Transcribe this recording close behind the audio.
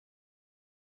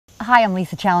Hi, I'm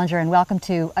Lisa Challenger and welcome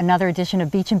to another edition of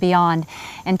Beach and Beyond.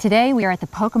 And today we are at the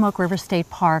Pocomoke River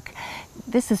State Park.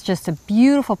 This is just a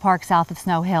beautiful park south of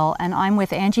Snow Hill, and I'm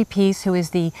with Angie Peace, who is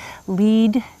the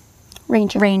lead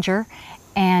ranger.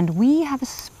 And we have a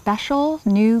special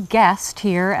new guest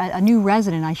here, a new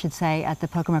resident, I should say, at the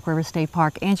Pocomoke River State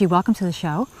Park. Angie, welcome to the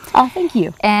show. Oh, thank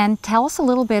you. And tell us a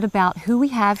little bit about who we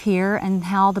have here and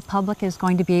how the public is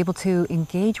going to be able to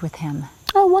engage with him.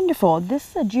 Oh, wonderful.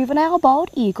 This is a juvenile bald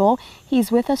eagle.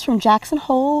 He's with us from Jackson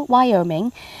Hole,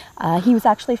 Wyoming. He was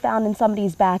actually found in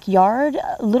somebody's backyard,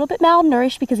 a little bit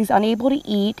malnourished because he's unable to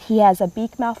eat. He has a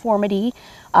beak malformity,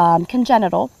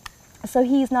 congenital, so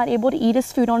he's not able to eat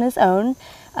his food on his own.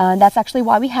 That's actually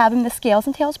why we have him in the Scales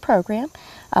and Tails program.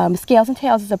 Scales and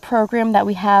Tails is a program that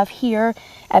we have here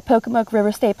at Pocomoke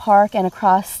River State Park and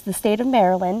across the state of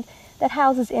Maryland that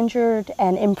houses injured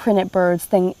and imprinted birds,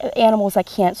 animals that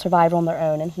can't survive on their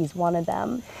own, and he's one of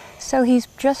them. So he's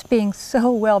just being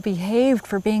so well behaved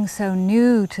for being so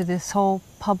new to this whole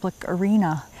public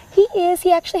arena. He is.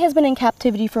 He actually has been in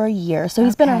captivity for a year, so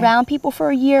he's been around people for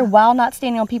a year while not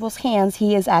standing on people's hands.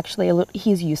 He is actually,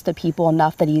 he's used to people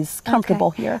enough that he's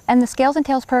comfortable here. And the Scales and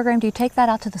Tails program, do you take that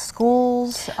out to the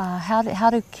schools?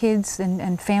 How do kids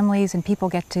and families and people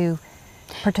get to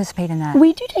participate in that?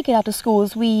 We do take it out to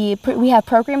schools. We have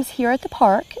programs here at the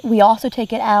park. We also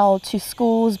take it out to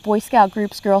schools, Boy Scout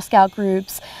groups, Girl Scout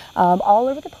groups, all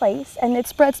over the place, and it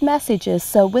spreads messages.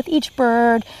 So with each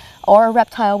bird or a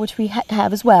reptile, which we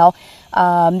have as well,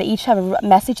 they each have a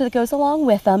message that goes along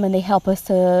with them, and they help us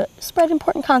to spread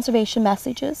important conservation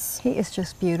messages. He is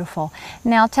just beautiful.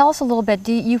 Now tell us a little bit,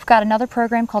 you've got another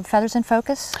program called Feathers in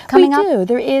Focus coming up? We do.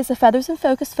 There is a Feathers in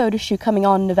Focus photo shoot coming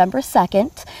on November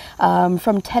 2nd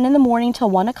from 10 in the morning till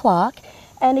 1 o'clock.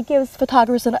 And it gives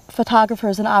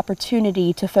photographers an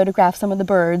opportunity to photograph some of the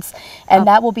birds, and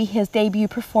that will be his debut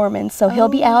performance. So he'll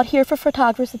be out here for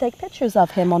photographers to take pictures of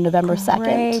him on November 2nd.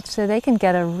 Great, so they can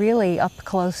get a really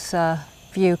up-close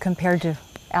view compared to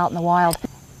out in the wild.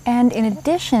 And in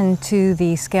addition to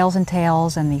the Scales and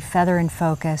Tails and the Feather in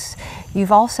Focus,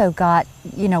 you've also got,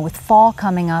 you know, with fall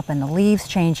coming up and the leaves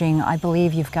changing, I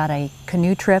believe you've got a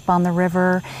canoe trip on the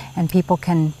river and people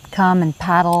can come and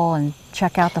paddle and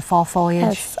check out the fall foliage.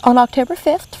 Yes, on October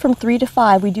 5th from 3 to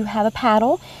 5 we do have a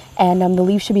paddle, and the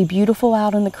leaves should be beautiful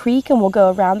out in the creek, and we'll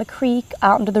go around the creek,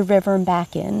 out into the river and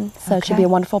back in. So it should be a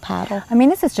wonderful paddle. I mean,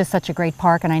 this is just such a great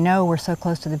park, and I know we're so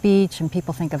close to the beach and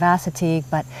people think of Assateague,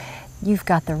 but you've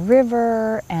got the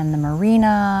river and the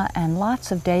marina and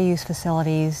lots of day use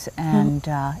facilities, and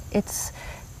it's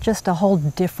just a whole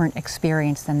different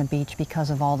experience than the beach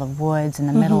because of all the woods in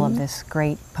the middle of this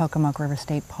great Pocomoke River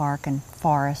State Park and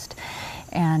forest.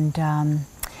 And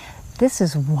this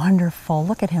is wonderful.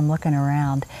 Look at him looking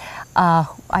around.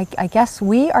 I guess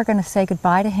we are going to say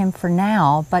goodbye to him for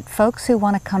now, but folks who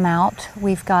want to come out,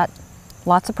 we've got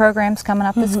lots of programs coming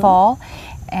up this fall,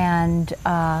 and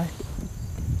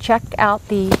check out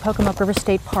the Pocomoke River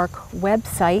State Park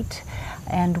website.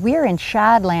 And we're in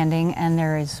Shad Landing, and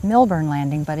there is Milburn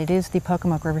Landing, but it is the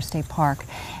Pocomoke River State Park.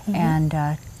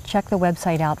 And check the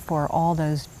website out for all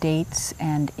those dates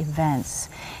and events.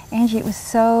 Angie, it was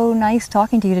so nice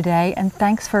talking to you today, and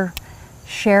thanks for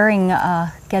sharing,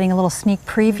 getting a little sneak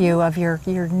preview of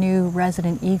your new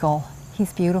resident eagle.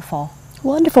 He's beautiful.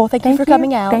 Wonderful. Thank you for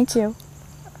coming out. Thank you.